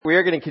We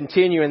are going to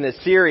continue in this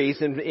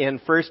series in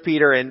 1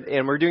 Peter,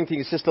 and we're doing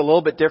things just a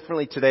little bit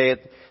differently today. At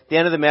the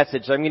end of the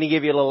message, I'm going to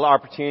give you a little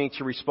opportunity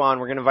to respond.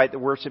 We're going to invite the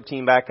worship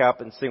team back up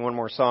and sing one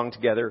more song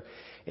together.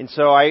 And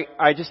so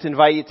I just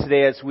invite you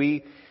today, as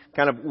we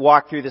kind of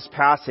walk through this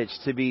passage,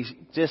 to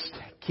just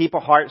keep a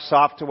heart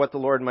soft to what the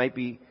Lord might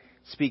be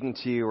speaking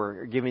to you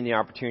or giving the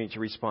opportunity to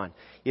respond.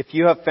 If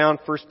you have found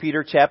 1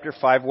 Peter chapter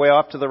 5 way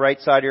off to the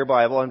right side of your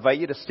Bible, I invite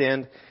you to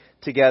stand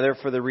together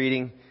for the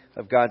reading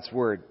of God's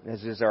Word,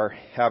 as is our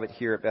habit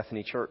here at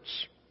Bethany Church.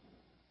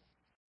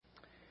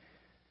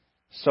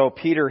 So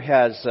Peter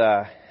has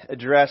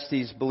addressed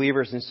these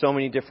believers in so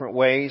many different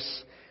ways.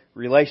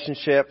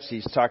 Relationships,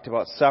 he's talked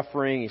about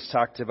suffering, he's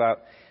talked about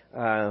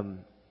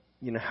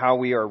how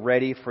we are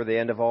ready for the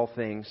end of all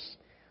things.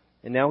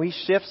 And now he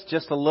shifts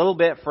just a little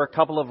bit for a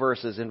couple of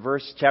verses. In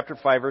chapter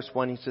 5, verse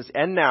 1, he says,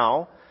 "And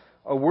now,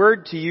 a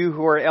word to you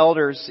who are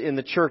elders in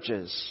the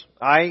churches.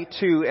 I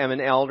too am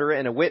an elder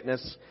and a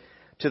witness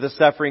to the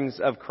sufferings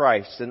of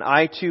Christ, and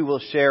I too will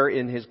share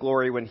in His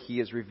glory when He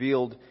is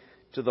revealed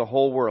to the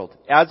whole world.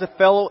 As a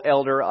fellow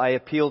elder, I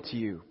appeal to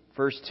you."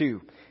 Verse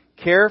 2,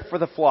 "Care for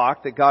the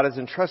flock that God has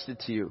entrusted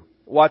to you.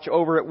 Watch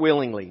over it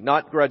willingly,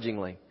 not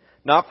grudgingly,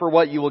 not for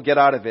what you will get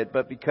out of it,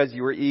 but because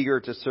you are eager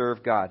to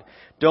serve God.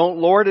 Don't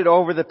lord it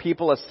over the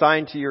people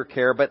assigned to your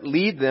care, but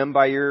lead them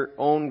by your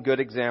own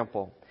good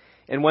example.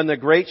 And when the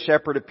great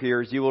shepherd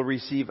appears, you will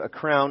receive a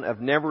crown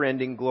of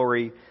never-ending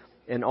glory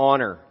and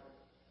honor."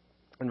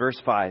 In verse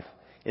 5,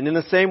 "And in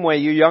the same way,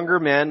 you younger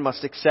men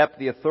must accept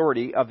the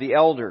authority of the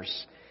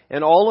elders.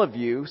 And all of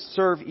you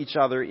serve each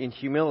other in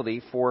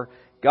humility, for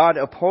God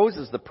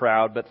opposes the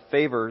proud, but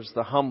favors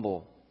the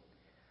humble.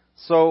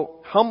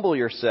 So humble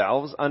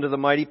yourselves under the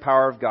mighty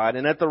power of God,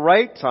 and at the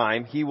right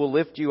time He will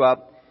lift you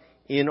up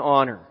in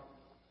honor."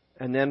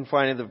 And then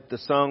finally, the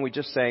song we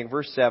just sang,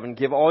 verse 7,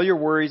 "Give all your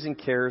worries and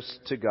cares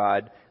to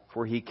God,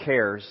 for He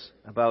cares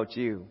about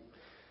you."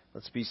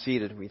 Let's be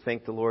seated. We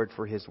thank the Lord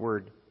for His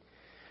Word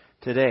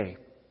today.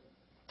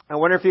 I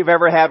wonder if you've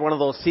ever had one of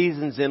those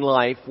seasons in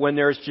life when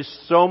there's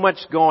just so much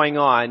going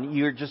on,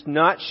 you're just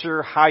not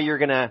sure how you're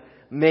going to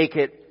make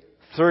it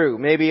through.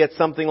 Maybe it's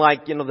something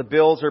like, the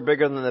bills are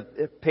bigger than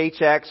the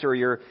paychecks, or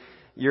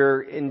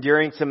you're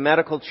enduring some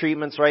medical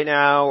treatments right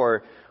now,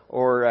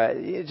 or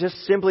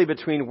just simply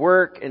between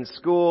work and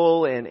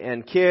school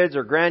and kids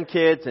or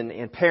grandkids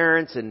and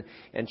parents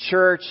and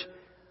church.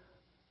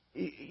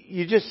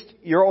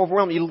 You're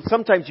overwhelmed.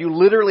 Sometimes you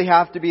literally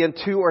have to be in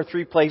 2 or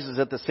 3 places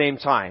at the same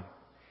time.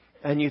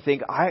 And you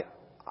think, I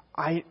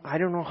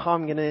don't know how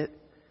I'm going to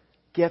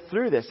get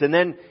through this. And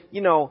then,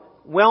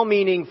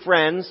 well-meaning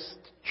friends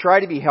try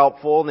to be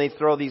helpful, and they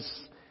throw these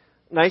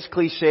nice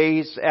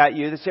cliches at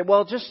you. They say,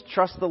 well, just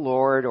trust the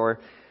Lord,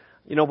 or,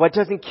 what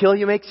doesn't kill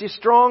you makes you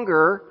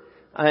stronger.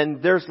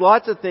 And there's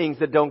lots of things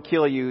that don't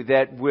kill you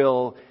that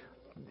will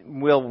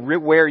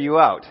wear you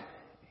out.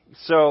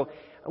 So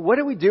what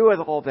do we do with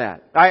all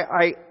that?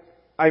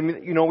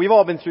 We've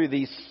all been through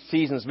these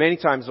seasons many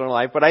times in our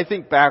life, but I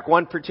think back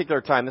one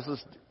particular time, this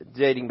is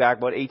dating back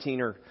about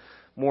 18 or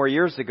more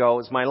years ago, it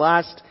was my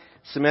last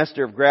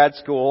semester of grad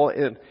school.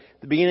 And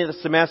at the beginning of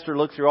the semester,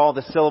 looked through all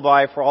the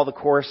syllabi for all the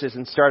courses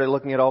and started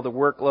looking at all the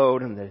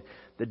workload and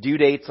the due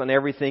dates on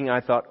everything.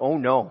 I thought, oh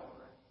no,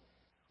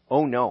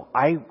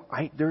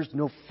 there's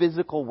no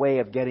physical way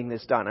of getting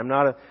this done. I'm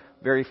not a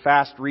very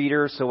fast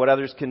reader, so what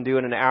others can do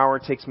in an hour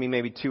takes me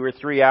maybe 2 or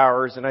 3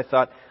 hours. And I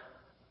thought,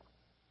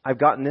 I've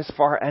gotten this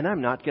far and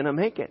I'm not going to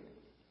make it.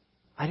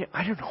 I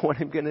don't know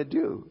what I'm going to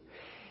do.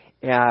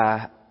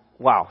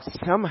 Wow,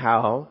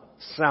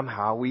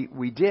 somehow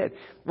we did.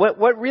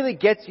 What really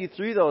gets you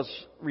through those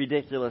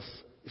ridiculous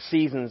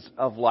seasons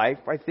of life,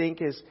 I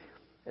think, is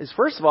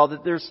first of all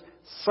that there's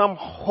some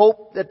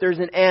hope that there's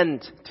an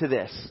end to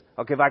this.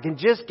 Okay, if I can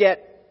just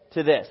get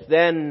to this,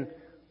 then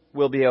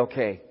we'll be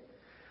okay.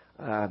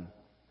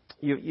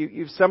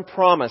 You've some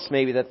promise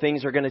maybe that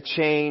things are going to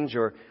change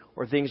or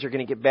things are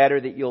going to get better,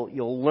 that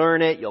you'll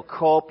learn it, you'll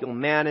cope, you'll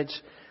manage.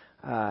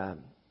 And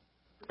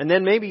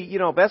then maybe,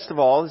 best of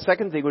all, the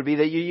second thing would be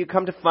that you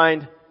come to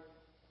find,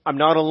 I'm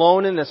not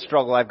alone in this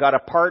struggle. I've got a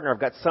partner.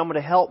 I've got someone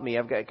to help me.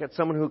 I've got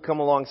someone who will come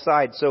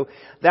alongside. So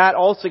that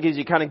also gives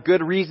you kind of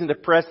good reason to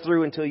press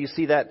through until you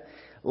see that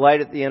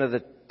light at the end of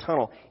the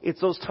tunnel. It's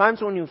those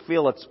times when you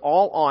feel it's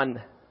all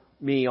on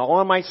me, all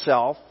on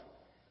myself,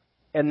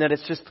 and that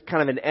it's just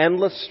kind of an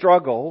endless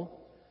struggle.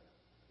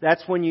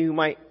 That's when you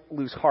might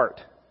lose heart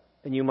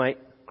and you might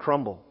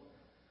crumble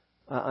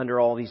under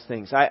all these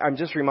things. I'm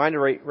just reminded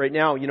right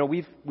now,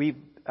 we've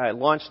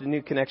launched a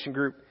new connection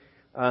group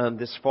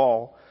this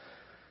fall.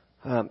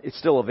 It's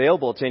still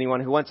available to anyone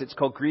who wants. It's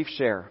called Grief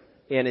Share.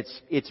 And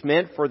it's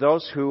meant for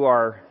those who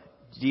are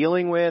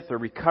dealing with or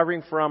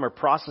recovering from or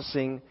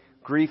processing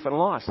grief and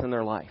loss in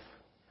their life.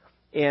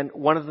 And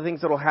one of the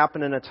things that will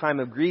happen in a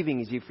time of grieving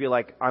is you feel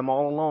like I'm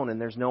all alone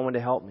and there's no one to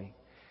help me.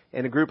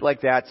 And a group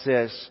like that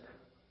says,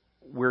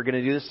 we're going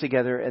to do this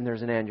together and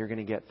there's an end. You're going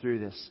to get through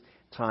this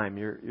time.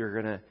 You're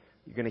going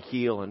to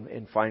heal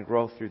and find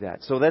growth through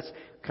that. So that's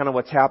kind of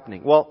what's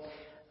happening. Well,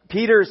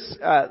 Peter's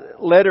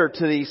letter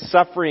to these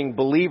suffering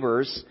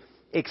believers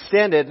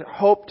extended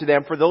hope to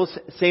them for those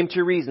same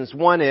two reasons.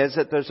 One is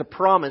that there's a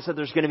promise that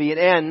there's going to be an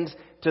end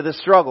to the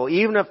struggle,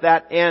 even if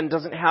that end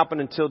doesn't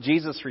happen until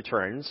Jesus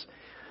returns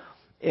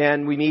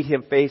and we meet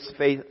Him face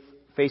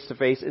to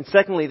face. And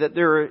secondly,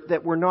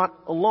 that we're not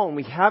alone.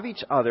 We have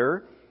each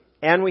other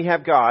and we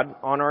have God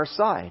on our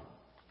side.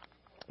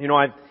 You know,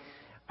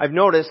 I've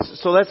noticed,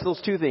 so that's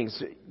those two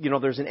things. You know,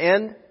 there's an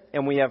end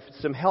and we have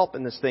some help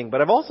in this thing.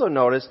 But I've also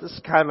noticed, this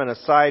is kind of an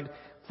aside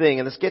thing,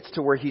 and this gets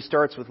to where he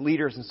starts with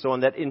leaders and so on,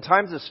 that in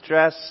times of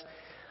stress,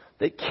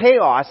 that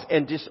chaos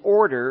and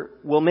disorder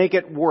will make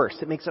it worse.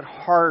 It makes it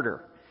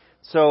harder.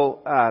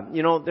 So,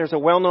 you know, there's a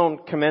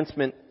well-known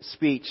commencement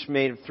speech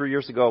made 3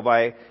 years ago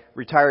by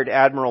retired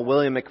Admiral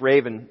William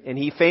McRaven, and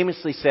he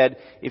famously said,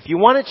 if you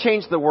want to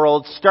change the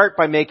world, start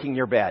by making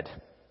your bed.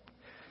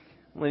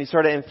 When he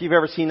and if you've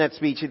ever seen that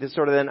speech, he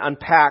sort of then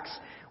unpacks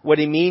what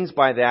he means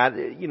by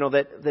that, you know,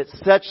 that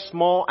such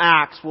small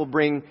acts will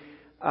bring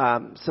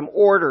some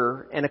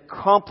order and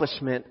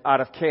accomplishment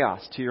out of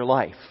chaos to your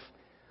life.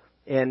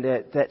 And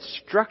that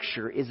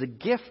structure is a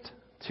gift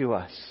to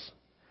us.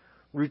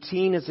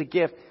 Routine is a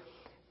gift.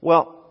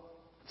 Well,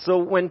 so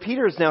when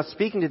Peter is now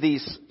speaking to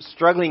these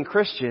struggling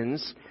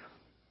Christians,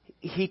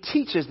 he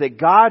teaches that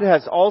God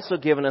has also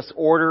given us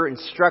order and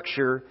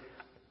structure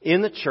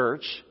in the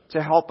church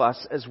to help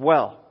us as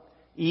well,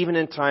 even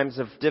in times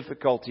of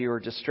difficulty or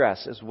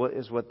distress, is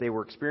what they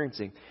were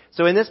experiencing.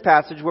 So in this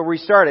passage where we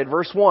started,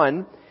 verse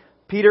 1,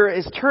 Peter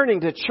is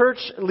turning to church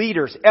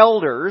leaders,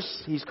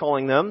 elders, he's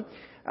calling them,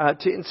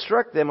 to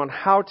instruct them on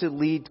how to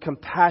lead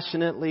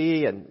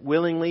compassionately and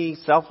willingly,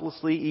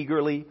 selflessly,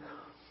 eagerly,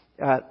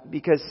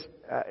 because,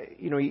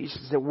 you know, he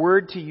says, a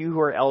word to you who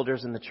are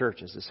elders in the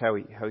churches, is how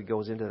he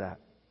goes into that.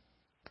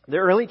 The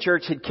early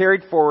church had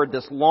carried forward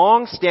this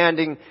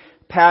long-standing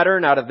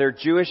pattern out of their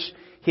Jewish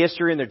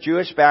history and their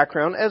Jewish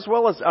background, as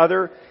well as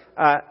other,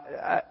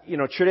 you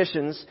know,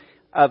 traditions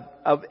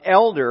of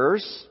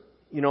elders,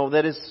 you know,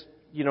 that is,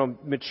 you know,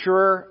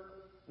 mature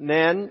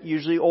men,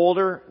 usually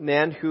older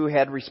men who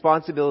had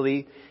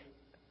responsibility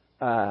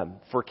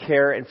for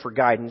care and for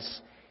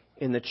guidance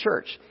in the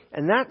church.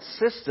 And that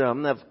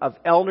system of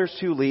elders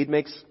who lead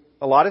makes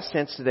a lot of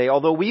sense today,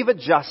 although we've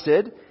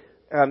adjusted.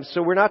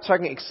 So we're not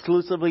talking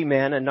exclusively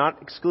men and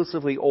not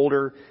exclusively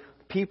older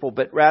people,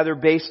 but rather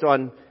based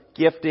on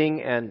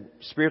gifting and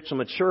spiritual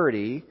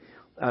maturity.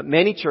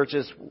 Many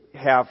churches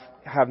have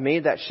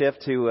made that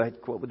shift to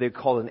what they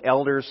call an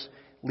elders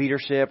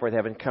leadership, or they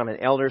have become an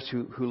elders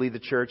who lead the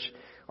church.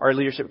 Our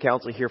leadership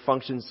council here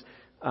functions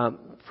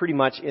pretty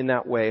much in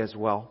that way as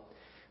well.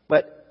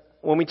 But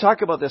when we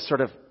talk about this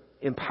sort of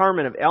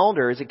empowerment of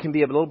elders, it can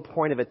be a little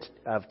point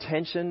of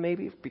tension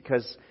maybe,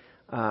 because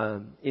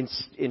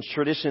in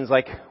traditions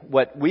like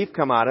what we've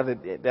come out of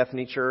at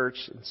Bethany Church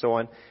and so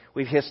on,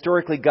 we've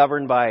historically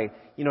governed by,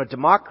 you know,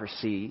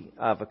 democracy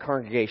of a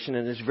congregation,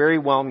 and it's very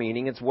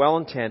well-meaning, it's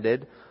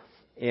well-intended,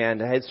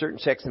 and had certain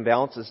checks and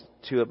balances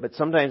to it, but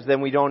sometimes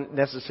then we don't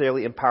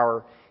necessarily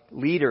empower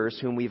leaders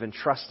whom we've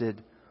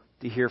entrusted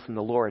to hear from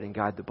the Lord and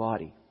guide the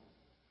body.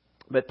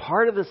 But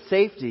part of the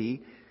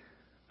safety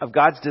of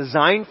God's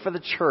design for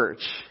the church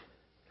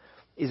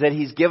is that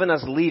He's given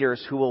us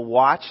leaders who will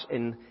watch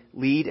and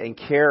lead and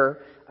care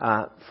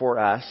for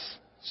us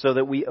so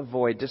that we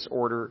avoid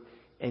disorder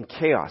and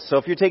chaos. So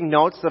if you're taking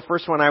notes, the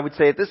first one I would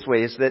say it this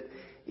way is that,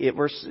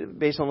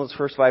 based on those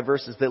first 5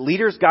 verses, that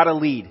leaders gotta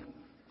lead.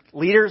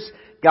 Leaders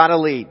gotta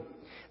lead.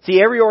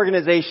 See, every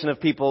organization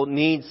of people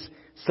needs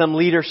some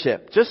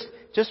leadership.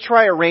 Just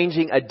try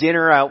arranging a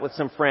dinner out with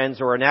some friends,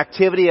 or an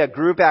activity, a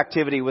group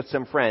activity with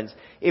some friends.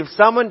 If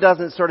someone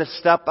doesn't sort of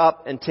step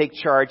up and take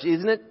charge,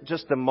 isn't it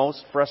just the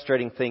most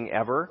frustrating thing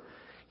ever?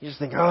 You just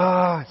think,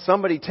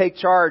 somebody take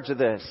charge of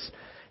this.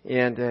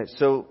 And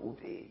so,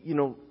 you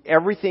know,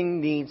 everything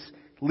needs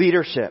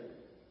leadership.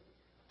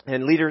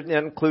 And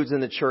that includes in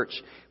the church.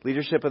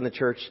 Leadership in the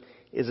church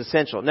is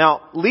essential.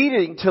 Now, to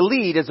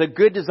lead is a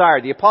good desire.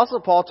 The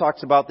Apostle Paul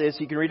talks about this.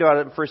 You can read about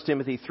it in 1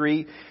 Timothy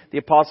 3. The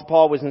Apostle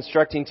Paul was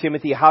instructing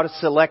Timothy how to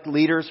select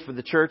leaders for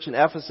the church in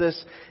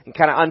Ephesus, and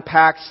kind of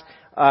unpacks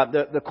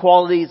the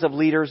qualities of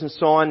leaders and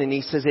so on. And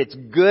he says it's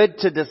good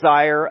to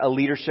desire a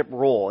leadership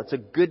role. It's a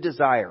good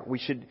desire.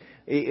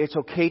 It's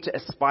okay to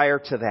aspire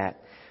to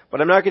that.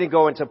 But I'm not going to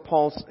go into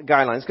Paul's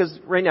guidelines, because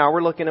right now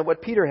we're looking at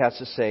what Peter has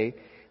to say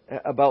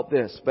about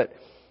this. But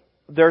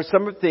there are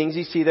some things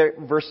you see there,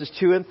 verses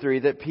 2 and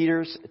 3, that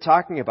Peter's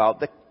talking about,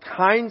 the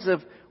kinds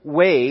of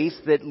ways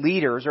that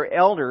leaders or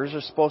elders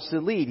are supposed to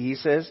lead. He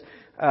says,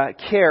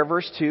 care,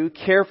 verse 2,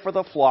 care for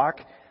the flock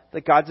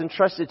that God's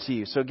entrusted to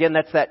you. So again,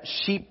 that's that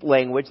sheep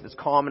language that's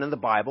common in the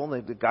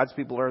Bible. God's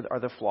people are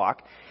the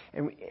flock.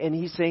 And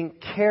he's saying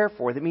care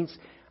for. That means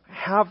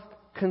have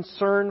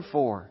concern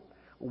for,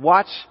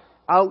 watch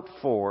out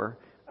for,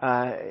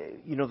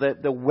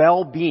 the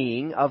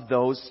well-being of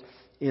those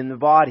in the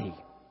body.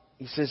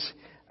 He says,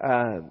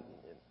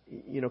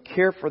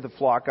 care for the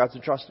flock God's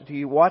entrusted to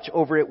you. Watch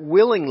over it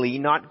willingly,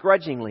 not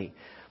grudgingly.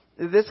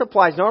 This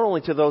applies not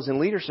only to those in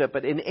leadership,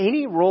 but in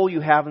any role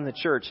you have in the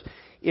church.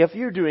 If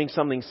you're doing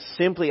something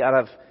simply out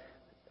of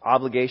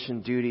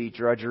obligation, duty,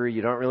 drudgery,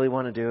 you don't really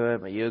want to do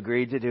it, but you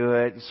agreed to do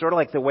it. It's sort of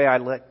like the way I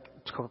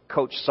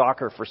coach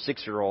soccer for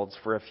 6-year-olds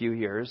for a few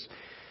years.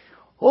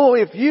 Oh,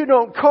 if you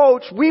don't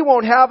coach, we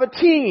won't have a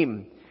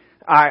team.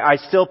 I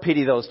still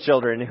pity those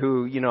children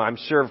who, I'm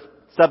sure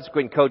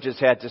subsequent coaches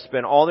had to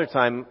spend all their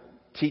time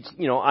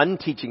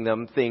unteaching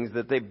them things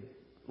that they've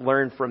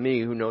learned from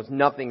me, who knows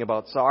nothing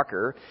about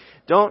soccer.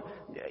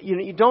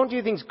 You don't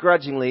do things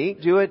grudgingly.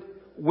 Do it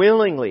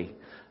willingly.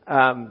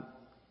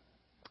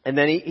 And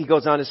then he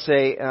goes on to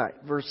say,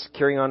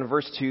 carrying on in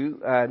verse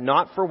 2,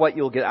 not for what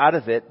you'll get out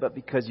of it, but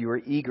because you are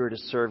eager to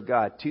serve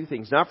God. 2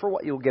 things. Not for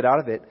what you'll get out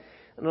of it.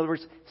 In other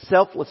words,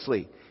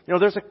 selflessly.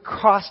 There's a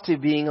cost to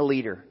being a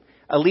leader.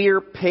 A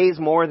leader pays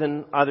more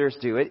than others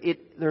do.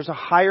 There's a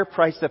higher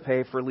price to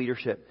pay for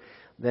leadership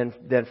than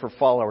for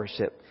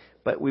followership.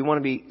 But we want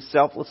to be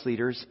selfless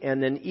leaders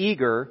and then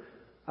eager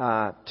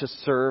to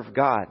serve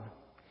God.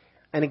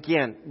 And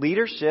again,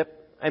 leadership,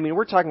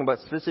 we're talking about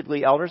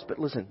specifically elders, but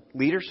listen,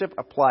 leadership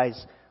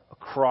applies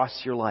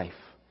across your life.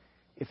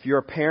 If you're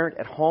a parent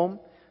at home,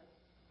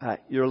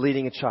 you're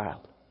leading a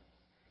child.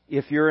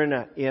 If you're in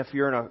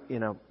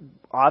a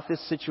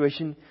office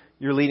situation,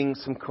 you're leading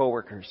some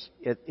coworkers.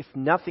 If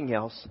nothing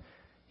else,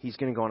 he's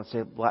going to go on and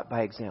say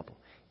by example.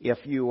 If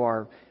you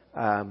are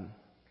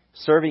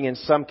serving in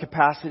some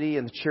capacity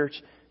in the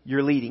church,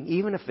 you're leading,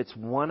 even if it's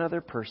one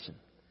other person.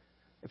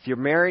 If you're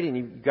married and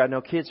you've got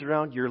no kids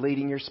around, you're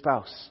leading your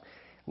spouse.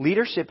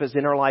 Leadership is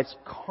in our lives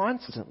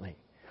constantly.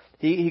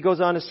 He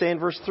goes on to say in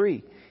verse 3,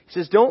 he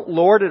says, don't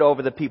lord it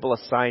over the people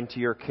assigned to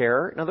your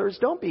care. In other words,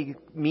 don't be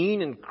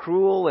mean and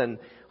cruel and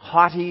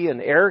haughty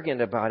and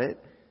arrogant about it.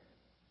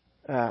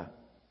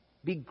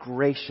 Be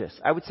gracious.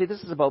 I would say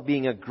this is about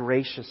being a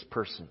gracious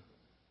person.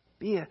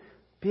 Be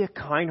a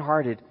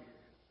kind-hearted,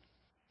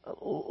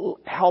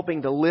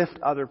 helping to lift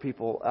other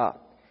people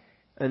up.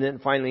 And then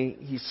finally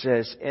he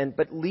says,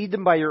 but lead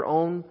them by your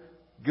own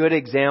good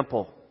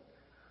example.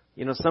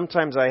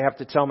 Sometimes I have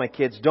to tell my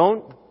kids,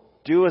 don't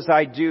do as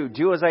I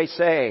do as I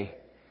say.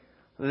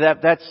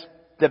 That's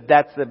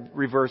the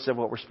reverse of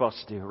what we're supposed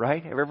to do,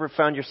 right? Have you ever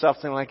found yourself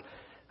saying like,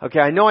 okay,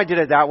 I know I did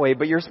it that way,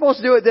 but you're supposed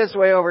to do it this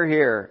way over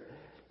here.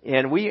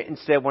 And we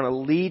instead want to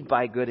lead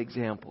by good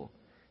example.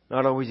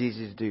 Not always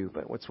easy to do,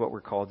 but it's what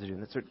we're called to do.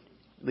 And that's what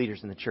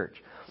leaders in the church.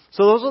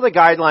 So those are the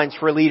guidelines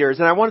for leaders.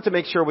 And I wanted to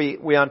make sure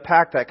we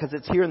unpack that because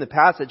it's here in the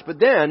passage. But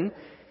then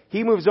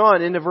he moves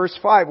on into verse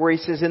 5 where he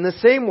says, in the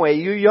same way,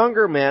 you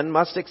younger men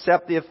must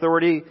accept the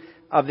authority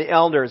of the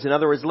elders. In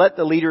other words, let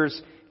the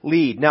leaders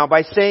lead. Now,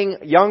 by saying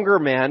younger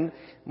men,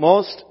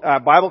 most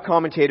Bible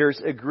commentators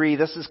agree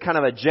this is kind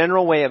of a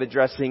general way of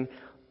addressing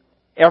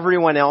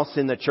everyone else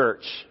in the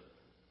church.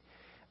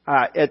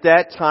 At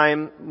that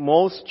time,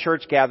 most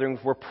church gatherings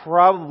were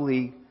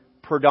probably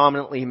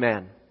predominantly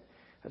men.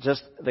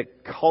 Just the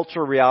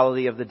cultural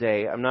reality of the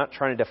day. I'm not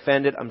trying to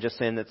defend it. I'm just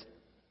saying that's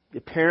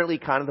apparently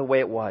kind of the way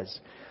it was.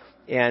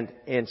 And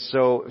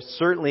so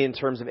certainly in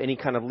terms of any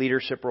kind of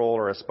leadership role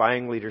or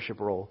aspiring leadership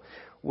role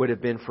would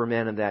have been for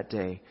men in that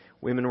day.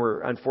 Women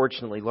were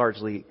unfortunately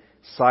largely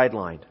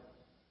sidelined.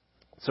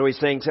 So he's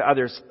saying to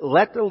others,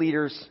 let the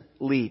leaders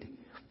lead.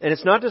 And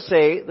it's not to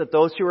say that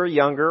those who are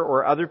younger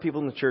or other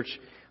people in the church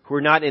who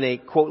are not in a,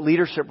 quote,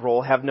 leadership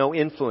role have no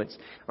influence.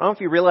 I don't know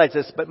if you realize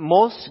this, but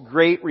most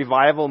great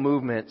revival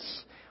movements,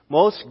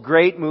 most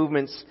great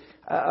movements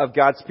of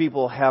God's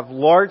people have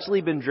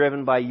largely been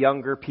driven by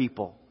younger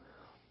people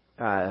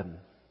and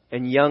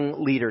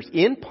young leaders.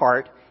 In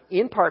part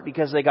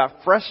because they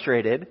got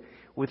frustrated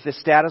with the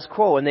status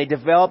quo and they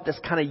developed this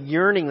kind of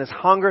yearning, this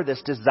hunger,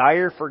 this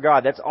desire for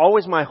God. That's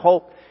always my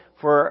hope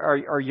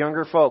for our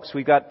younger folks.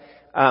 We've got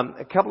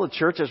a couple of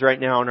churches right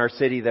now in our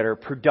city that are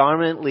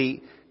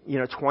predominantly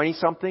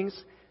 20-somethings.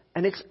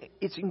 And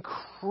it's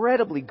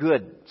incredibly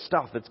good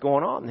stuff that's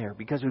going on there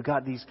because we've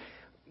got these,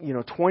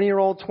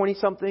 20-year-old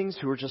 20-somethings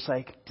who are just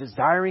like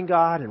desiring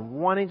God and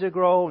wanting to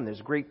grow. And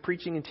there's great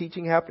preaching and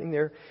teaching happening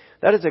there.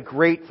 That is a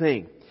great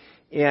thing.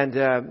 And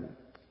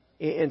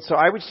so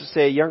I would just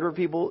say, younger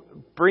people,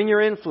 bring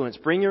your influence,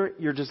 bring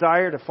your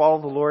desire to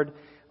follow the Lord.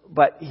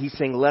 But he's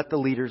saying, let the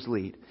leaders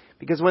lead.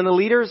 Because when the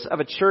leaders of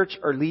a church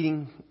are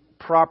leading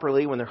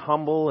properly, when they're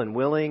humble and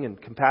willing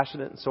and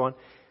compassionate and so on,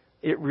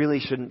 it really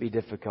shouldn't be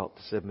difficult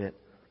to submit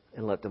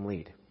and let them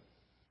lead.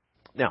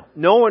 Now,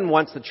 no one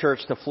wants the church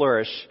to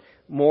flourish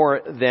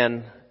more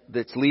than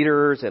its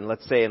leaders, and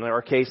let's say in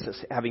our case,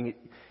 having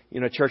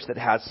a church that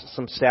has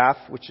some staff,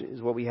 which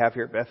is what we have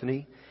here at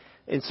Bethany.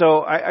 And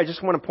so I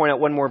just want to point out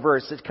one more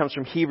verse. It comes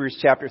from Hebrews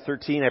chapter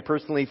 13. I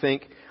personally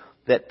think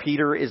that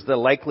Peter is the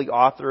likely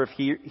author of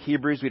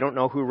Hebrews. We don't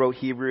know who wrote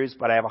Hebrews,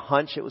 but I have a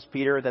hunch it was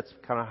Peter. That's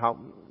kind of how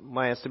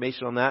my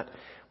estimation on that.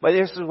 But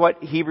this is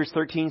what Hebrews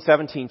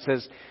 13:17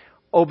 says.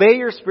 Obey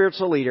your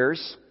spiritual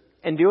leaders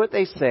and do what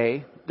they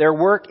say. Their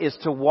work is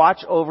to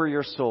watch over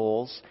your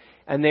souls,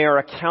 and they are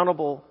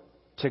accountable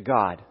to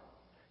God.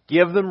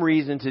 Give them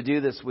reason to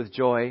do this with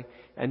joy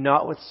and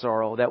not with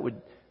sorrow. That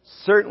would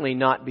certainly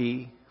not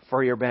be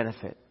for your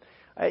benefit.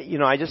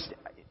 I just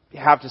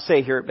have to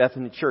say here at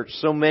Bethany Church,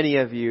 so many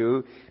of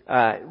you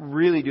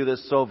really do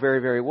this so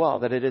very, very well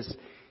that it is,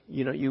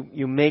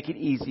 you make it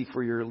easy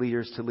for your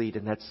leaders to lead,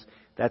 and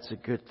that's a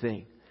good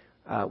thing.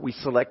 We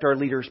select our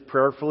leaders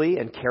prayerfully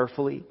and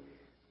carefully,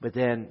 but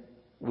then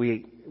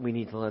we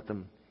need to let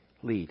them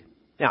lead.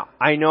 Now,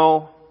 I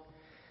know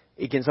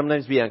it can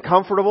sometimes be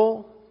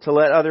uncomfortable to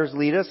let others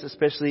lead us,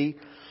 especially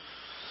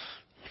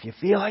if you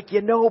feel like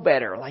you know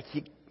better, like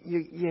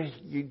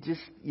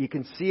you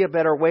can see a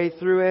better way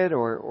through it,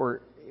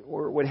 or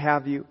what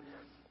have you.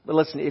 But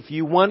listen, if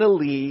you want to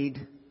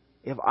lead,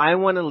 if I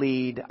want to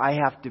lead, I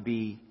have to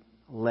be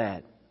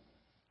led,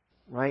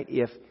 right?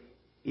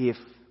 If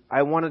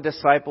I want to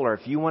disciple, or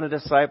if you want to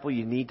disciple,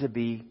 you need to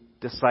be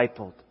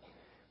discipled.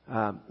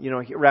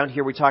 Around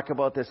here we talk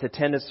about this: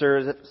 attend a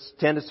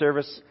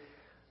service,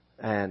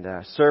 and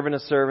serve in a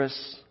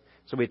service.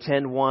 So we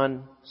attend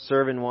one,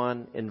 serve in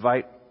one,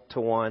 invite to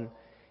one,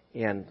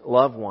 and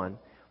love one.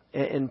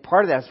 And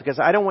part of that is because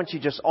I don't want you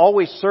just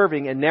always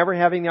serving and never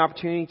having the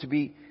opportunity to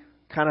be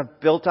kind of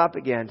built up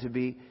again, to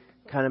be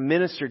kind of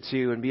ministered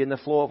to and be in the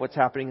flow of what's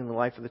happening in the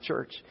life of the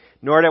church.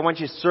 Nor do I want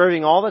you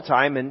serving all the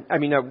time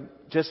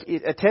just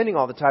attending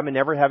all the time and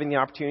never having the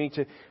opportunity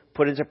to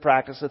put into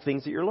practice the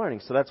things that you're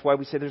learning. So that's why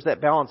we say there's that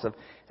balance of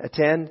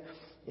attend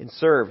and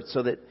serve,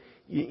 so that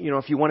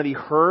if you want to be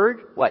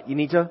heard, you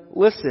need to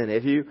listen.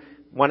 If you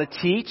want to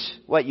teach,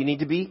 you need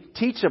to be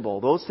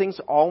teachable. Those things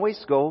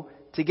always go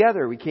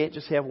together. We can't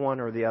just have one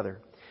or the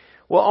other.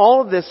 Well,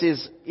 all of this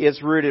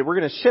is rooted. We're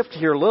going to shift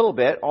here a little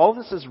bit. All of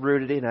this is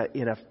rooted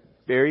in a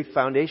very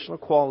foundational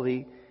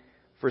quality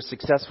for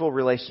successful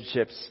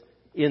relationships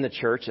in the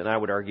church, and I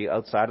would argue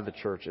outside of the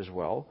church as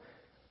well,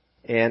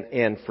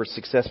 and for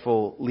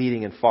successful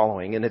leading and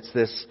following. And it's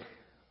this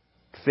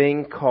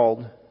thing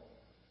called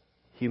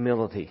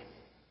humility.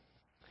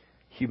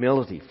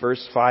 Humility.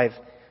 Verse 5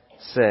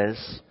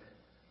 says,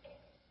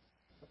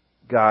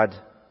 God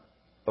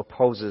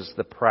opposes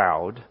the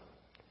proud,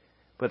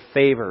 but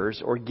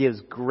favors or gives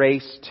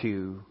grace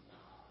to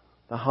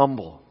the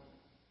humble.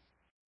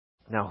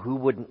 Now, who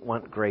wouldn't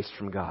want grace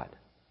from God,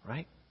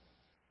 right?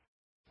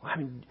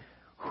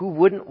 Who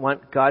wouldn't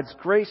want God's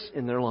grace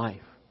in their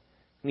life?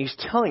 And He's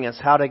telling us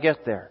how to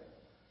get there.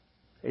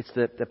 It's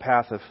the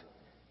path of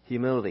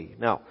humility.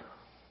 Now,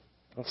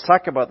 let's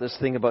talk about this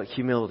thing about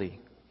humility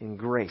and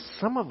grace.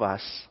 Some of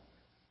us,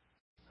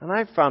 and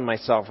I've found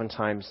myself in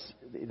times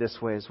this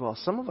way as well,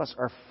 some of us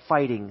are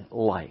fighting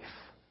life.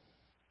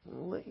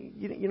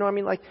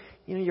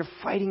 You're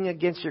fighting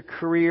against your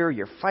career,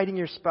 you're fighting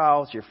your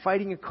spouse, you're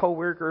fighting your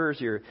coworkers,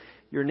 your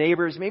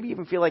neighbors. Maybe you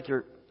even feel like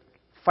you're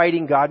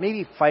fighting God.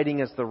 Maybe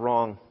fighting is the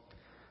wrong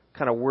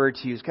kind of word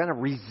to use. Kind of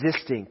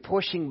resisting,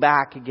 pushing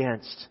back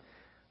against,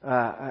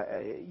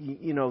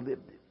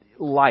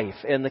 life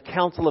and the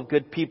counsel of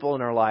good people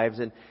in our lives.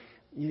 And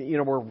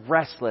we're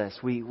restless.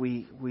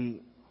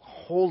 We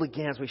hold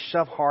against. We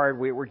shove hard.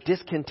 We're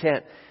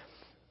discontent,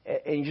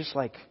 and you're just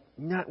like.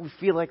 We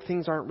feel like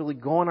things aren't really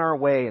going our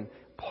way. And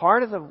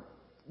part of the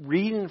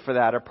reason for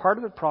that, or part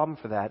of the problem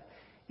for that,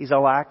 is a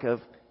lack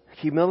of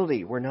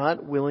humility. We're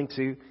not willing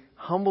to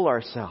humble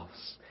ourselves.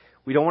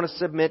 We don't want to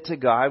submit to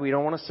God. We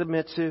don't want to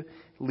submit to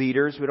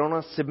leaders. We don't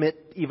want to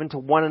submit even to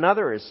one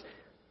another, as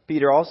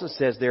Peter also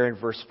says there in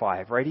verse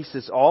 5, right? He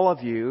says, all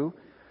of you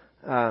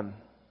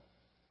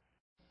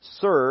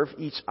serve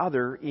each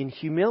other in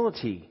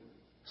humility.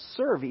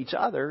 Serve each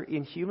other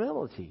in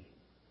humility.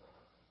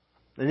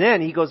 And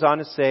then he goes on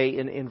to say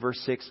in verse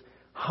 6,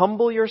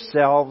 humble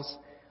yourselves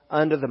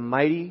under the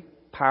mighty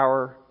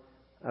power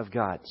of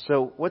God.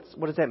 So what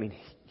does that mean?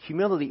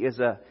 Humility is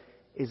a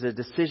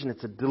decision.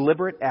 It's a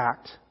deliberate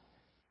act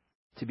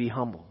to be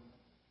humble.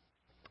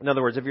 In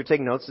other words, if you're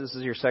taking notes, this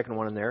is your second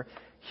one in there.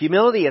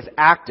 Humility is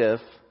active,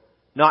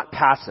 not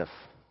passive.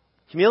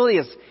 Humility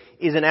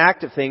is an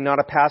active thing, not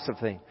a passive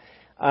thing.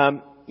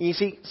 You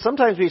see,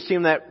 sometimes we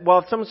assume that,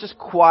 if someone's just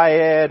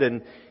quiet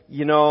and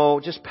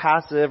just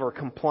passive or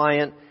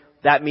compliant,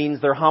 that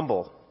means they're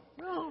humble.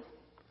 No,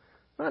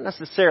 not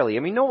necessarily.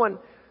 No one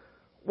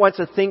wants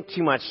to think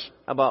too much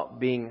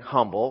about being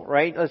humble,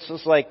 right? It's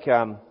just like,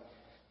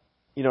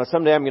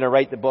 someday I'm going to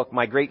write the book,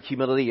 My Great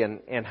Humility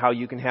and How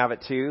You Can Have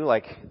It Too.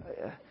 Like,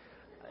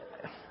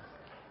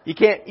 you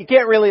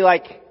can't really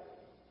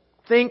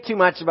think too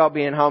much about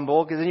being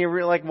humble, because then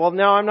you're like,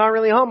 no, I'm not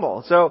really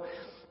humble. So,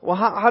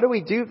 how do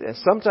we do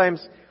this?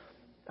 Sometimes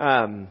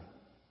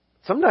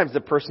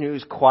the person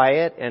who's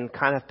quiet and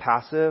kind of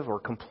passive or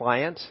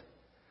compliant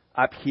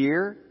up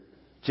here,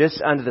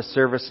 just under the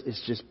surface,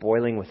 is just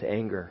boiling with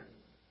anger.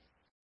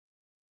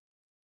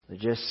 They're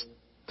just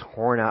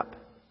torn up.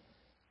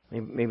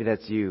 Maybe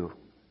that's you.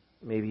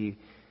 Maybe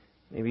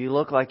you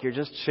look like you're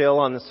just chill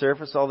on the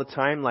surface all the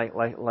time,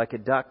 like a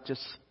duck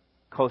just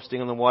coasting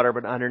on the water,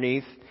 but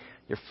underneath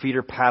your feet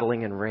are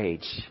paddling in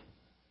rage.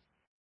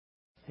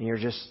 And you're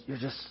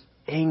just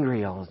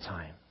angry all the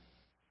time.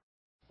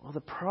 Well, the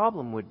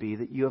problem would be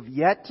that you have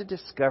yet to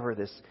discover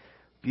this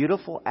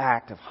beautiful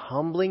act of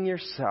humbling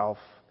yourself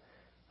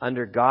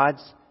under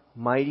God's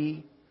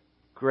mighty,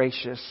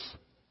 gracious,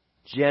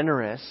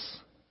 generous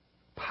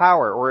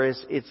power, or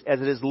as it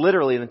is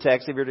literally in the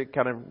text, if you're to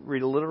kind of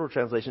read a literal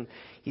translation,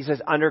 he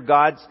says, under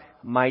God's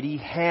mighty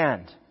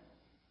hand.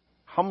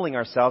 Humbling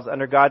ourselves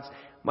under God's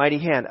mighty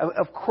hand.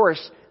 Of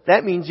course,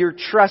 that means you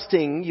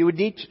would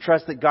need to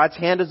trust that God's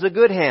hand is a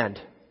good hand.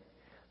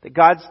 That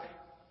God's,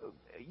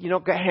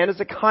 hand is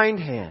a kind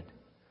hand.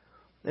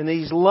 And that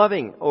He's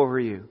loving over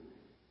you.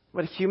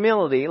 But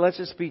humility, let's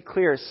just be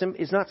clear,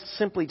 is not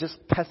simply just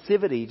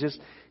passivity, just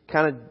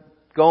kind of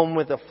going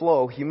with the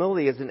flow.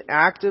 Humility is an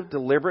active,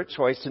 deliberate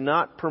choice to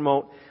not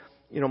promote,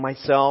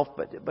 myself,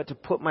 but to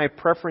put my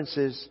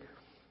preferences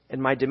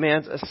and my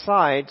demands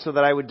aside so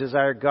that I would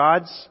desire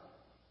God's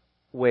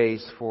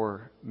ways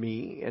for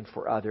me and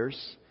for others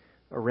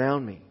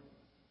around me.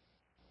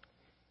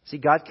 See,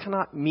 God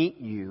cannot meet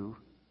you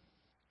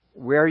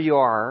where you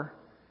are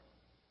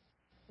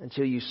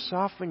until you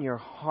soften your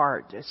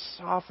heart,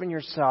 soften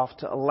yourself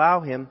to allow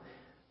Him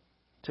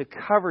to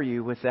cover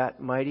you with that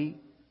mighty,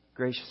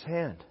 gracious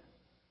hand.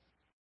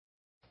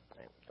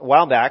 A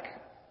while back,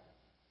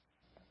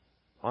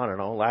 I don't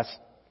know,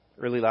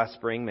 early last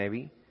spring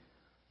maybe,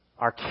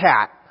 our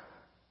cat,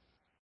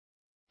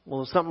 there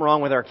was something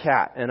wrong with our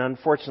cat, and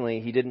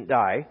unfortunately he didn't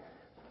die.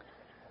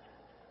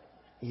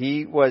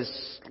 He was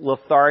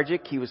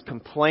lethargic, he was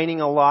complaining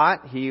a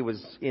lot, he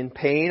was in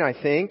pain, I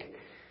think.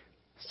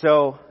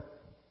 So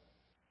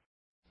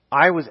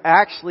I was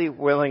actually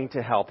willing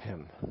to help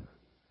him.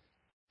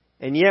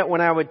 And yet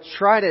when I would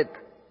try to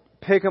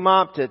pick him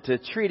up to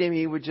treat him,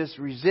 he would just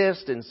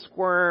resist and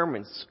squirm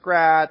and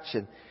scratch.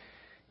 And,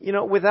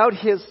 without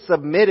his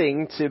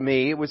submitting to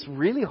me, it was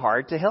really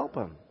hard to help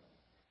him.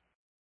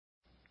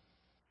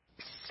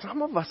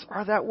 Some of us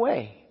are that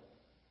way.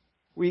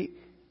 We're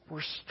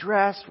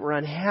stressed, we're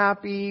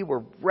unhappy,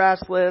 we're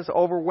restless,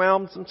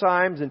 overwhelmed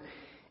sometimes. And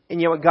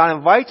yet God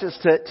invites us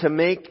to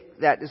make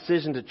that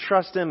decision to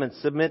trust Him and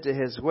submit to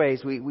His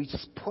ways. We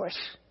just push.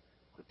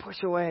 We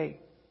push away.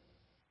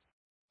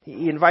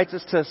 He invites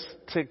us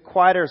to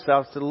quiet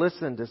ourselves, to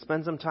listen, to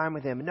spend some time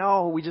with Him.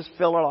 No, we just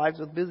fill our lives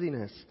with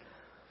busyness.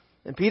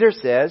 And Peter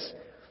says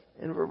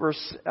in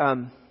verse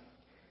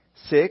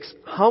 6,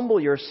 humble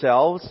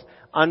yourselves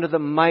under the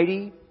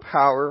mighty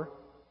power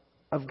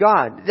of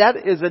God. That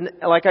is,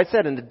 like I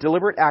said, a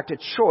deliberate act of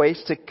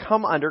choice to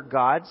come under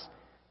God's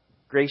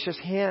gracious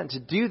hand. To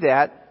do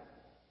that,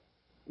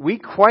 we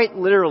quite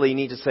literally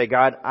need to say,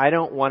 God, I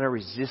don't want to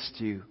resist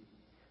you.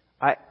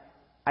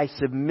 I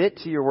submit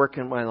to your work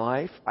in my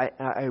life.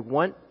 I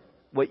want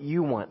what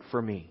you want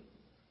for me.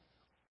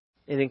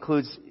 It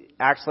includes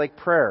acts like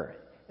prayer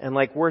and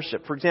like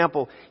worship. For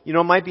example, it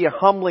might be a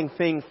humbling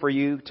thing for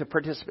you to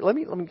participate. Let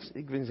me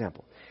give you an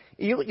example.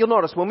 You'll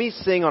notice when we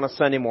sing on a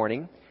Sunday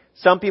morning,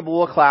 some people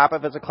will clap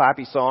if it's a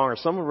clappy song, or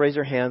some will raise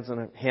their hands on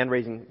a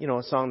hand-raising,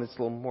 a song that's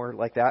a little more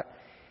like that.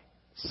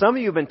 Some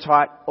of you have been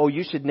taught,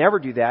 you should never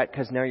do that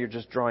because now you're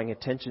just drawing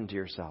attention to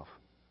yourself.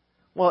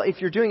 Well,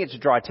 if you're doing it to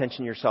draw attention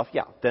to yourself,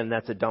 then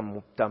that's a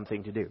dumb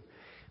thing to do.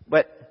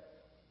 But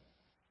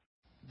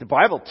the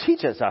Bible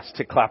teaches us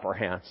to clap our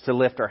hands, to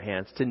lift our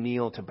hands, to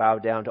kneel, to bow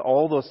down, to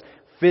all those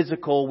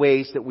physical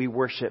ways that we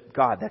worship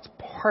God. That's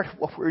part of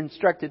what we're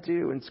instructed to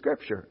do in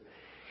Scripture.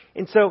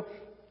 And so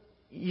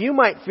you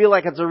might feel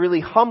like it's a really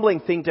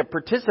humbling thing to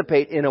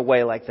participate in a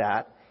way like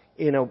that,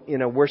 in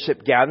a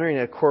worship gathering,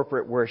 in a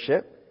corporate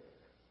worship.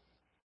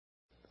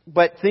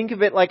 But think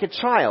of it like a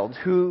child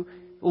who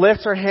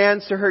lifts her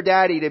hands to her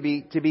daddy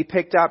to be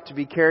picked up, to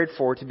be cared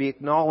for, to be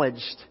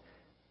acknowledged.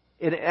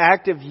 An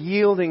act of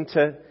yielding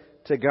to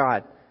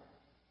God.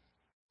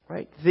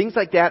 Right? Things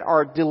like that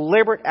are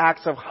deliberate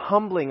acts of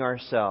humbling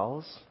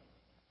ourselves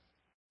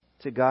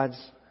to God's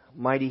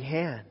mighty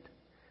hand.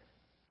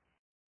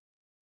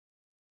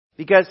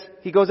 Because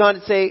He goes on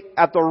to say,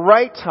 at the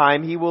right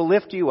time, He will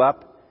lift you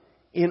up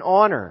in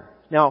honor.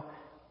 Now,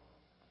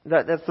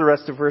 that's the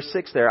rest of verse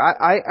 6 there.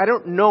 I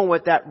don't know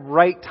what that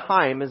right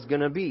time is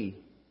going to be.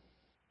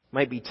 It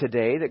might be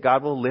today that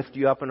God will lift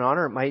you up in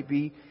honor. It might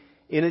be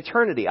in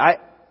eternity. I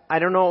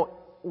don't know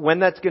when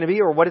that's going to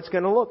be or what it's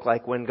going to look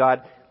like when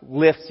God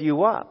lifts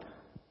you up.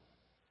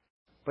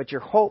 But your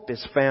hope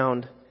is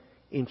found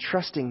in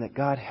trusting that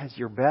God has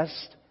your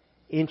best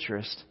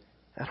interest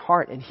at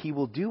heart, and He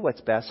will do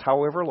what's best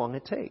however long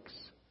it takes.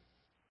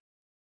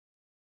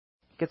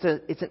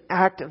 It's an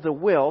act of the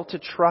will to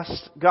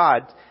trust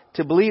God,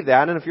 to believe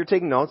that. And if you're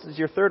taking notes, there's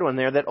your third one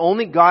there, that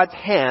only God's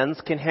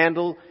hands can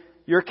handle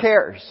your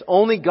cares.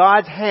 Only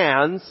God's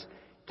hands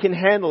can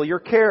handle your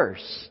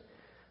cares.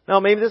 Now,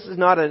 maybe this is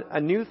not a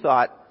new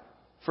thought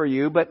for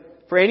you,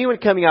 but for anyone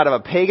coming out of a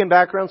pagan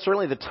background,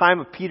 certainly the time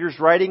of Peter's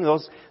writing,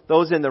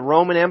 those in the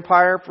Roman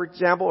Empire, for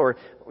example, or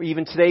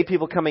even today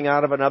people coming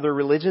out of another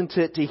religion,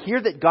 to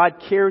hear that God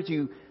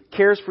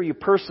cares for you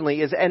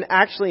personally is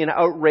actually an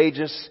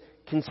outrageous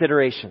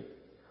consideration.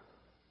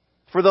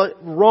 For the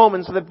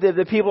Romans,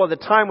 the people at the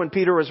time when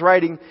Peter was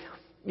writing,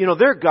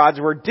 their gods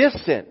were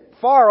distant,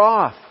 far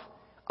off,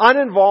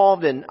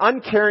 uninvolved and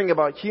uncaring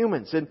about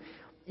humans. And,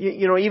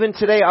 even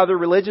today other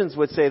religions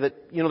would say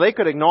that, they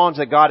could acknowledge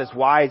that God is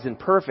wise and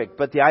perfect,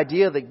 but the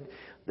idea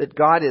that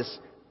God is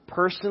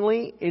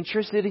personally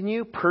interested in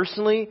you,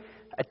 personally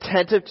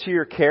attentive to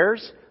your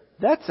cares,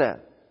 that's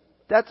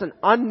an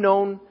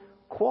unknown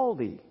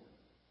quality.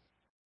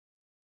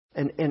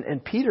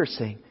 And Peter's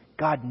saying,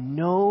 God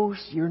knows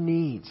your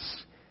needs.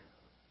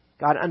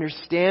 God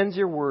understands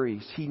your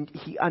worries.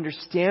 He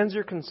understands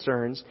your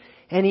concerns.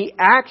 And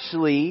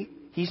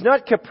He's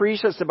not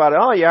capricious about it.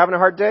 Oh, you're having a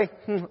hard day?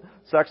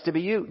 Sucks to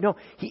be you. No,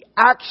 He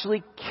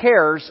actually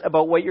cares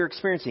about what you're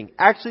experiencing.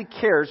 Actually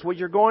cares what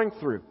you're going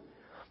through.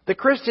 The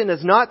Christian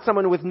is not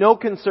someone with no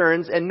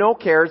concerns and no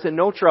cares and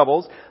no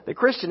troubles. The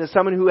Christian is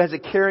someone who has a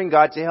caring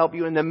God to help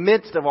you in the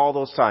midst of all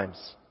those times.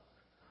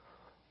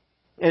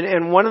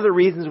 And one of the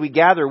reasons we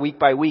gather week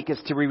by week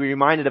is to be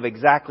reminded of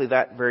exactly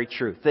that very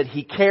truth. That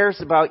He cares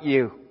about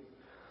you.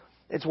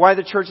 It's why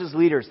the church's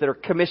leaders that are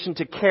commissioned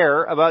to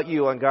care about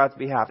you on God's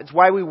behalf. It's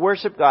why we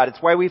worship God.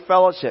 It's why we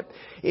fellowship.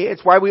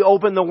 It's why we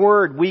open the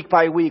Word week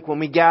by week when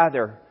we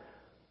gather.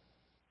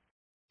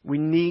 We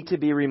need to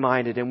be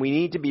reminded and we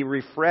need to be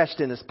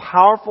refreshed in this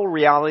powerful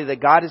reality that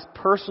God is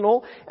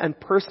personal and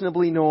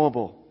personably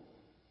knowable.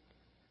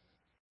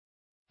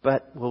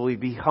 But will we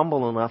be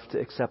humble enough to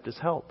accept His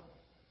help?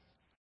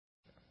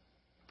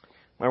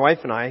 My wife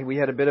and I, we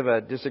had a bit of a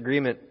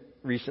disagreement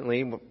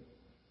recently.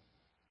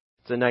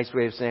 It's a nice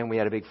way of saying we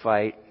had a big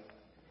fight.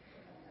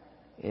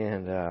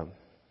 And,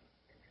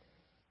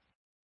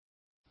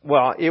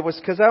 it was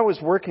because I was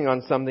working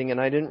on something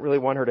and I didn't really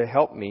want her to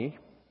help me.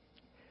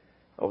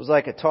 I was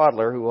like a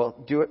toddler who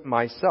will do it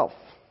myself.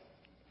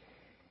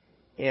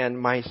 And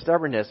my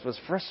stubbornness was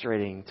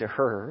frustrating to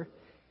her.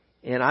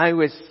 And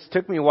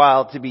took me a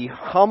while to be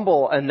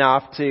humble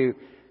enough to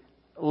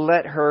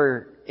let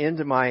her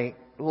into my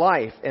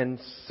life and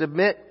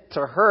submit to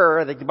her.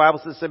 I think the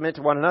Bible says submit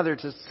to one another,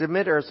 to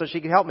submit her so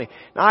she could help me.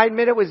 Now I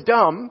admit it was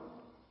dumb.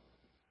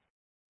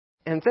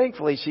 And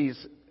thankfully she's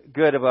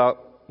good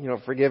about,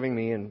 forgiving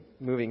me and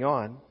moving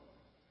on.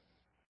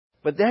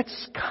 But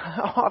that's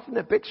often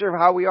the picture of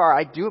how we are.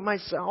 I do it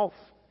myself.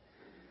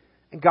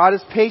 And God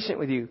is patient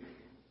with you.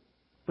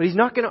 But He's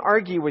not going to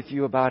argue with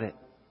you about it.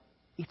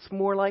 It's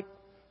more like,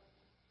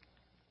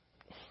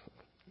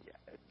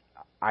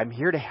 I'm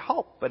here to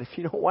help, but if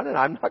you don't want it,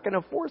 I'm not going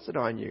to force it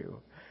on you.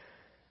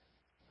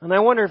 And I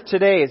wonder if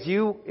today, as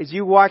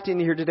you walked in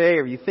here today,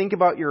 or you think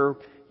about your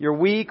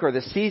week or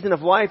the season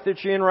of life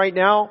that you're in right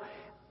now,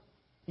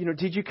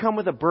 did you come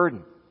with a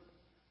burden?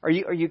 Are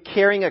you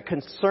carrying a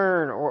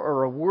concern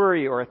or a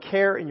worry or a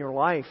care in your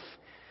life?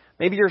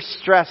 Maybe you're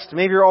stressed.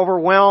 Maybe you're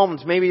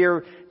overwhelmed. Maybe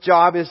your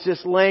job is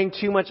just laying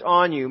too much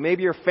on you.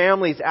 Maybe your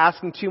family's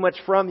asking too much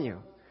from you.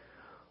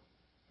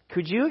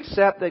 Could you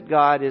accept that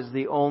God is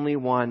the only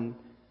one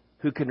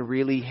who can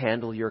really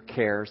handle your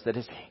cares? That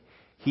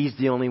He's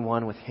the only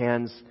one with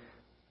hands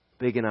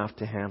big enough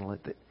to handle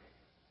it. That,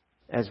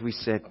 as we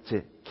said,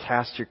 to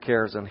cast your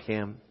cares on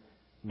Him,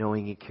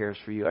 knowing He cares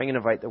for you. I'm going to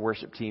invite the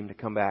worship team to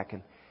come back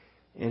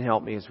and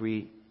help me as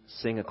we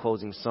sing a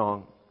closing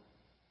song.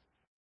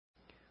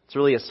 It's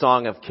really a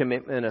song of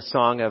commitment, a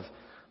song of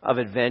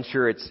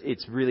adventure.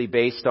 It's really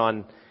based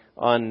on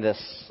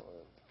this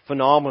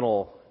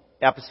phenomenal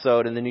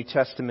episode in the New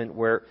Testament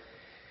where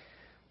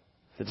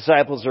the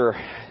disciples are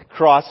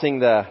crossing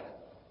the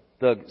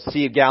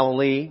Sea of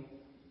Galilee,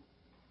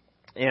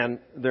 and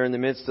they're in the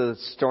midst of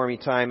the stormy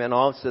time, and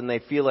all of a sudden they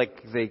feel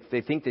like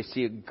they think they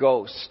see a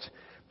ghost,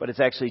 but it's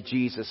actually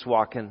Jesus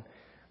walking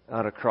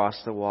out across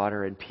the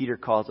water. And Peter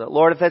calls out,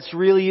 "Lord, if that's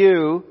really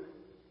you,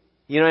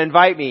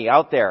 invite me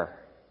out there."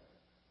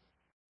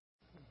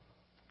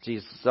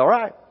 Jesus says, "All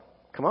right,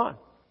 come on."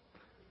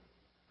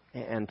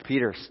 And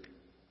Peter,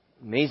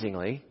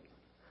 amazingly,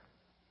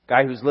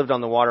 guy who's lived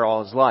on the water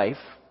all his life,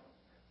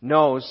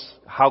 knows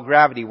how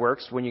gravity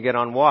works when you get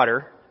on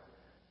water,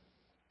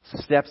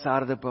 steps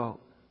out of the boat,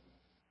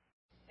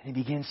 and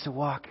he begins to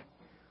walk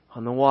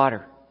on the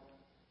water.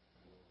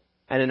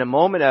 And in a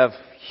moment of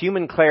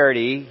human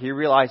clarity, he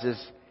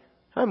realizes,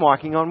 I'm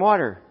walking on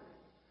water.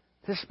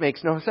 This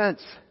makes no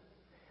sense.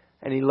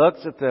 And he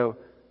looks at the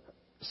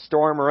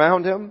storm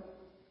around him,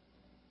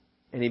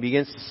 and he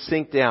begins to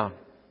sink down.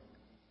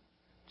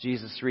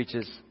 Jesus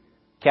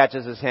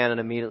catches his hand,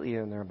 and immediately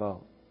in their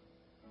boat.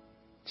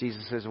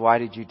 Jesus says, "Why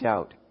did you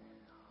doubt?"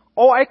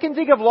 "Oh, I can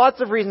think of lots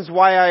of reasons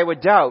why I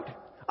would doubt.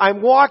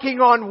 I'm walking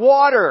on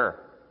water."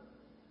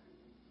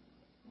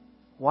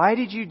 Why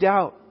did you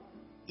doubt?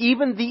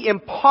 Even the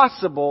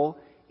impossible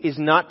is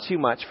not too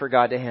much for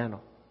God to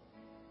handle.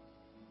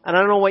 And I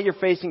don't know what you're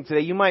facing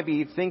today. You might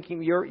be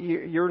thinking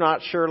you're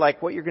not sure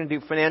like what you're going to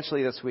do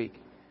financially this week.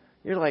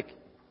 You're like,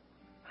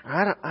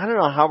 I don't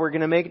know how we're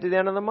going to make it to the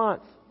end of the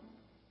month.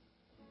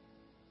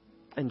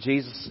 And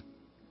Jesus,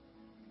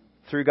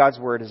 through God's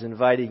Word, is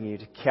inviting you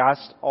to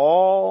cast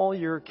all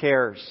your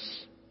cares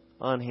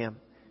on Him,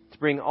 to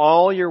bring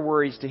all your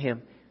worries to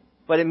Him.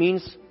 But it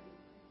means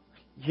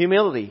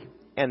humility.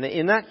 And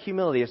in that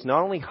humility, it's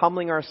not only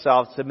humbling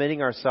ourselves,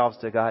 submitting ourselves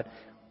to God,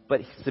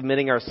 but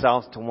submitting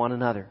ourselves to one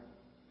another.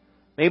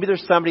 Maybe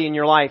there's somebody in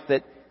your life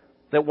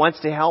that wants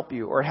to help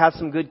you or has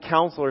some good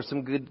counsel or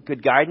some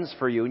good guidance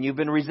for you, and you've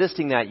been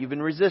resisting that.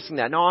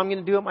 No, I'm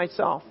going to do it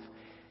myself.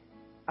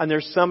 And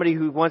there's somebody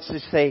who wants to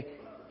say,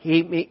 hey,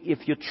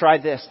 if you try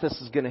this, this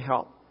is going to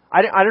help.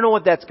 I don't know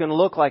what that's going to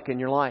look like in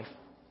your life.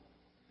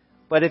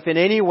 But if in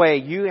any way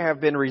you have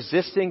been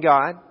resisting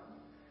God,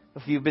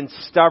 if you've been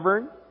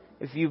stubborn,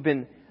 if you've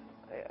been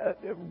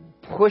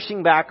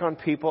pushing back on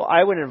people,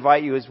 I would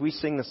invite you as we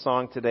sing the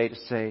song today to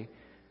say,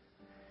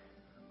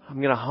 I'm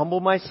going to humble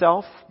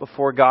myself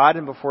before God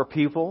and before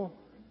people,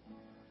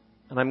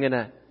 and I'm going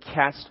to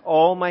cast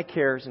all my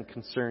cares and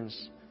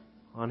concerns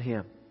on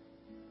Him.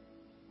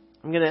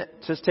 I'm going to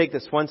just take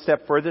this one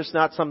step further. It's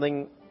not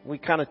something we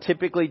kind of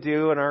typically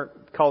do in our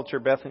culture,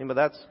 Bethany, but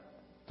that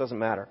doesn't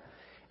matter.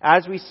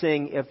 As we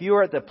sing, if you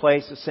are at the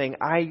place of saying,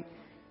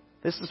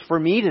 this is for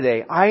me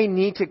today, I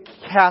need to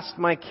cast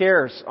my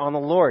cares on the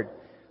Lord,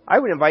 I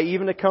would invite you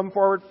even to come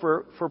forward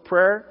for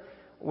prayer,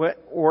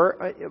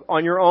 or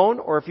on your own,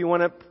 or if you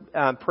want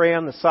to pray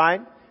on the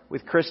side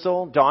with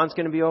Crystal. Dawn's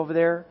going to be over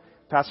there.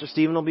 Pastor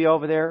Stephen will be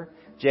over there.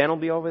 Jan will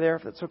be over there,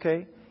 if that's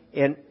okay.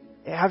 And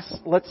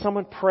let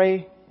someone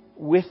pray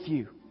with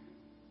you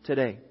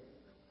today.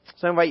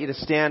 So I invite you to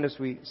stand as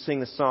we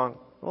sing the song.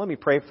 Well, let me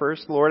pray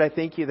first. Lord, I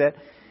thank you that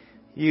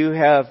you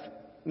have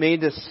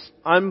made this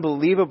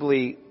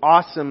unbelievably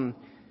awesome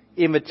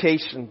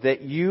invitation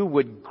that you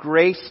would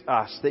grace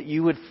us, that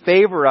you would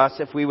favor us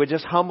if we would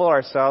just humble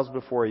ourselves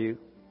before you.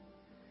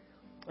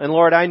 And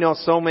Lord, I know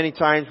so many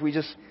times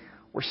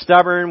we're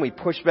stubborn, we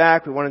push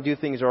back, we want to do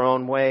things our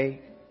own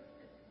way.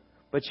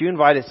 But you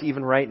invite us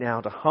even right now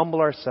to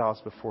humble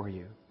ourselves before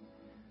you.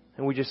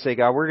 And we just say,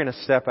 God, we're going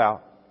to step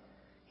out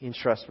in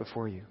trust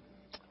before you.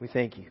 We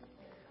thank you.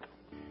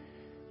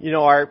 You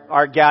know,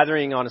 our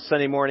gathering on a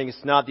Sunday morning is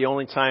not the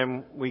only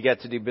time we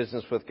get to do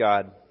business with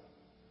God.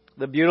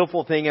 The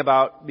beautiful thing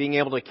about being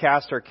able to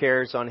cast our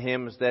cares on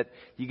Him is that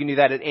you can do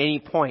that at any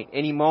point,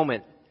 any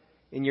moment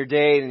in your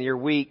day and your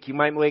week. You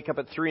might wake up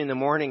at 3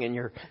 a.m. and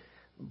your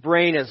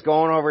brain is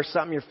going over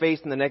something you're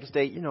facing the next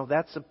day. You know,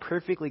 that's a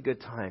perfectly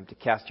good time to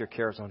cast your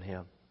cares on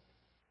Him.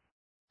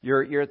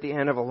 You're at the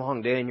end of a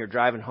long day and you're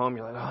driving home.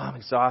 You're like, I'm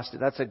exhausted.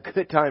 That's a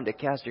good time to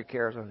cast your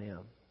cares on Him.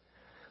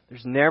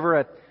 There's never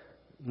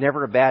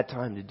a bad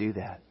time to do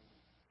that.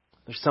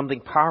 There's something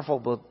powerful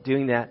about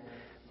doing that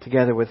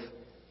together with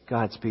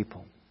God's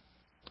people.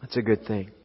 That's a good thing.